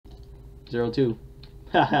02.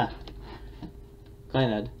 Haha.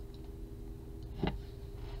 Cyanide.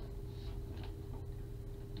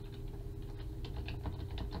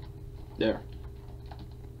 There.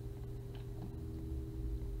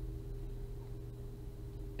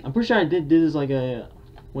 I'm pretty sure I did this like a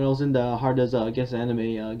when I was in the hard as guess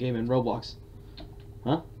anime game in Roblox.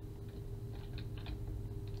 Huh?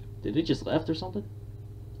 Did it just left or something?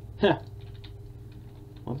 Heh.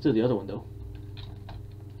 Up to the other one though.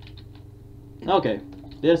 Okay,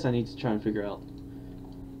 this I need to try and figure out.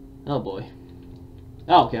 Oh boy.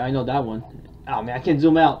 Oh, okay, I know that one. Oh man, I can't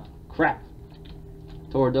zoom out. Crap.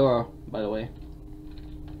 Toradora, by the way.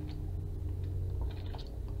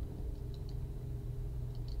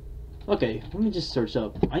 Okay, let me just search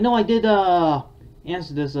up. I know I did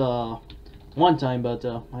answer this one time, but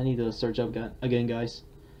I need to search up again, guys.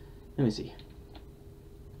 Let me see.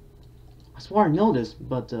 I swore I know this,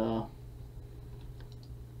 but I'm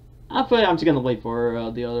just gonna wait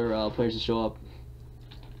for the other players to show up.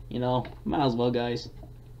 You know, might as well, guys.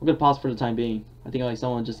 We're gonna pause for the time being. I think like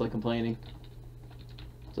someone just like complaining.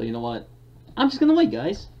 So you know what? I'm just gonna wait,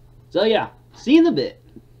 guys. So yeah, see you in a bit.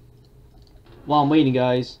 While I'm waiting,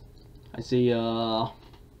 guys, I see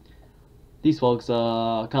these folks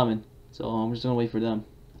coming. So I'm just gonna wait for them.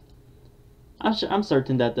 I'm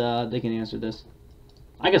certain that they can answer this.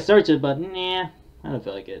 I can search it, but nah, I don't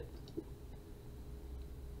feel like it.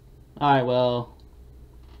 Alright, well,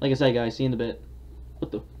 like I said, guys, see you in a bit.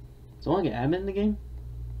 What the? Someone get admin in the game?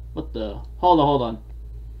 What the? Hold on.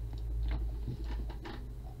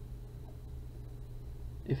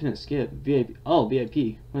 Infinite skip. VIP. Oh,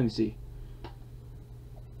 VIP. Let me see.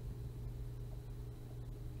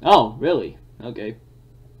 Oh, really? Okay.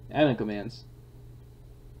 Admin commands.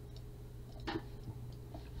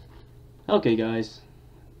 Okay, guys.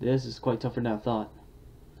 This is quite tougher than I thought.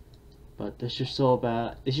 But this should show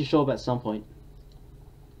up at some point.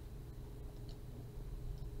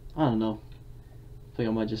 I don't know. I think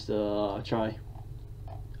I might just try.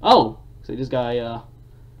 Oh! So this guy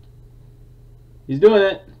he's doing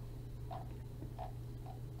it.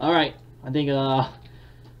 Alright. I think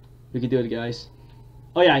we can do it, guys.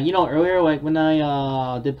 Oh yeah, you know, earlier like when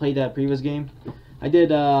I did play that previous game, I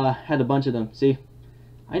did had a bunch of them. See?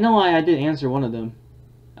 I know I did answer one of them.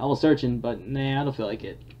 I was searching, but nah, I don't feel like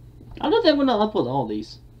it. I don't think I'm gonna upload all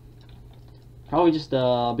these. Probably just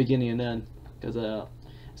beginning and end, because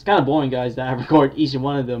it's kind of boring, guys, that I record each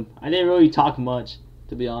one of them. I didn't really talk much,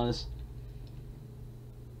 to be honest.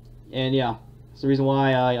 And yeah, that's the reason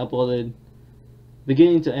why I uploaded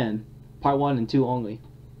beginning to end, part 1 and 2 only.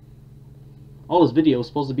 All this video is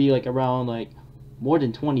supposed to be like around like more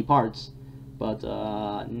than 20 parts, but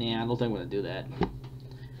nah, I don't think I'm gonna do that.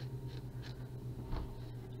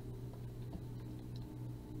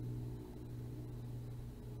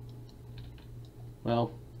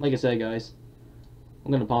 Well, like I said, guys,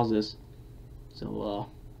 I'm gonna pause this, so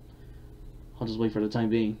I'll just wait for the time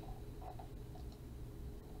being.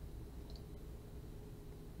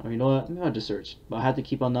 Or you know what? Maybe I'll just search, but I have to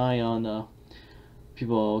keep an eye on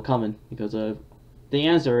people coming, because if they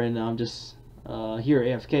answer and I'm just here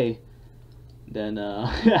AFK, then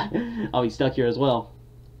I'll be stuck here as well.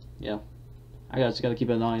 Yeah, I just gotta keep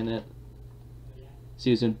an eye on it.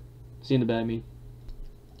 See you soon. See you in the bad mean.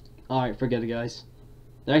 Alright, forget it, guys.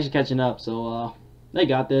 They're actually catching up, so they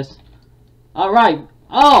got this. Alright.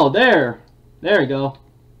 Oh, there you go.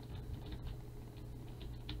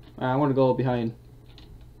 Alright, I want to go behind.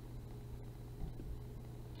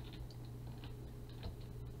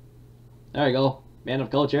 There you go. Man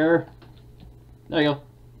of culture. There you go.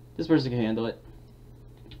 This person can handle it.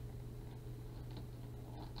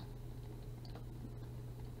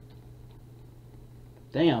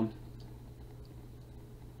 Damn.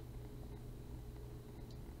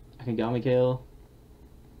 I can Gami kill.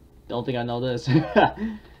 Don't think I know this.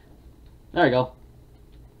 There we go.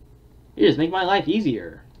 You just make my life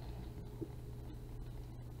easier.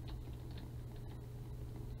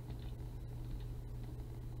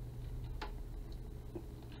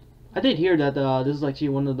 I did hear that this is actually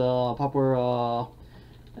one of the popular. I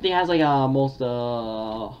think it has like most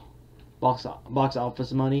box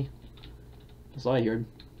office money. That's all I heard.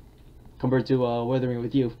 Compared to Weathering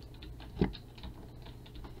with You.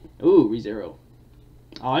 Ooh, ReZero.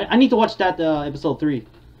 Oh, I need to watch that episode 3.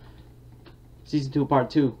 Season 2,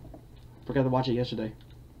 part 2. Forgot to watch it yesterday.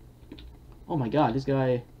 Oh my god, this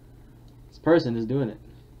person is doing it.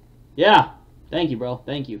 Yeah! Thank you, bro.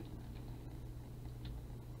 Thank you.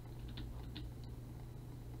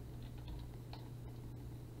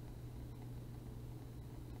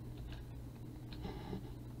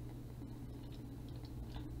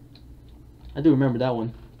 I do remember that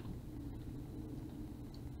one.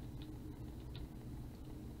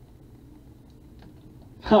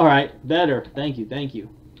 Alright, better. Thank you, thank you.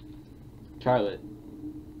 Charlotte.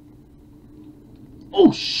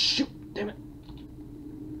 Oh, shoot! Damn it.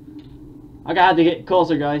 I gotta get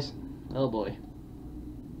closer, guys. Oh, boy.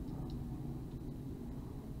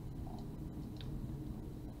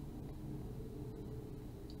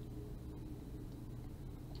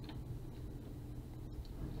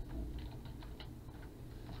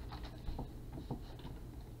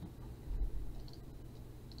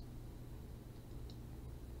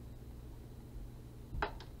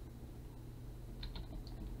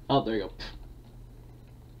 Oh, there you go.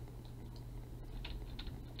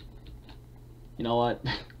 You know what?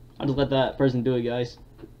 I'll just let that person do it, guys.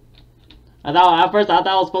 At first I thought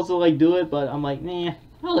I was supposed to like do it, but I'm like, nah,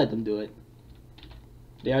 I'll let them do it.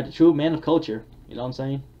 They are the true man of culture. You know what I'm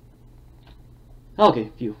saying?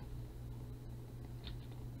 Okay, phew.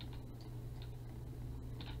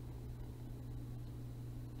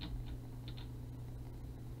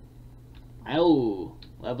 Oh,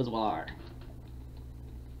 levels war.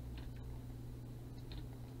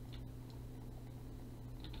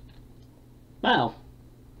 Wow.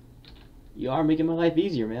 You are making my life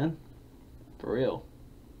easier, man. For real.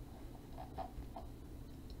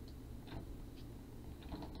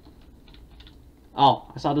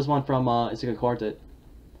 Oh, I saw this one from it's like a quartet.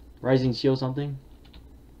 Rising Shield something.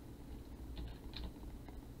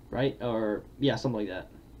 Right? Or yeah, something like that.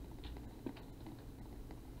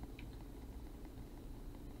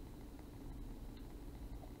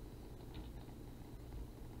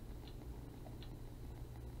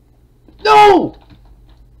 No!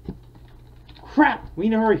 Crap! We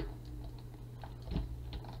need to hurry.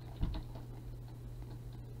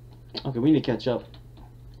 Okay, we need to catch up.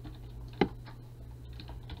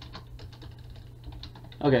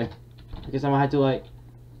 Okay. I guess I'm gonna have to like...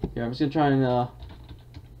 Here, I'm just gonna try and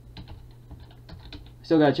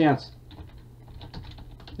still got a chance.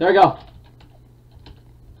 There we go.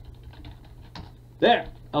 There!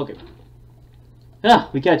 Okay.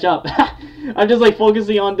 Ah, we catch up. I'm just like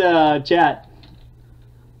focusing on the chat.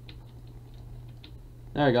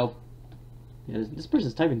 There we go. Yeah, this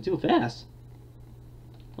person's typing too fast.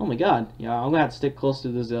 Oh my god. Yeah, I'm gonna have to stick close to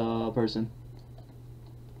this person.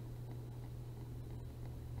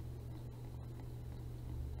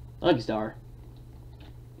 Lucky star.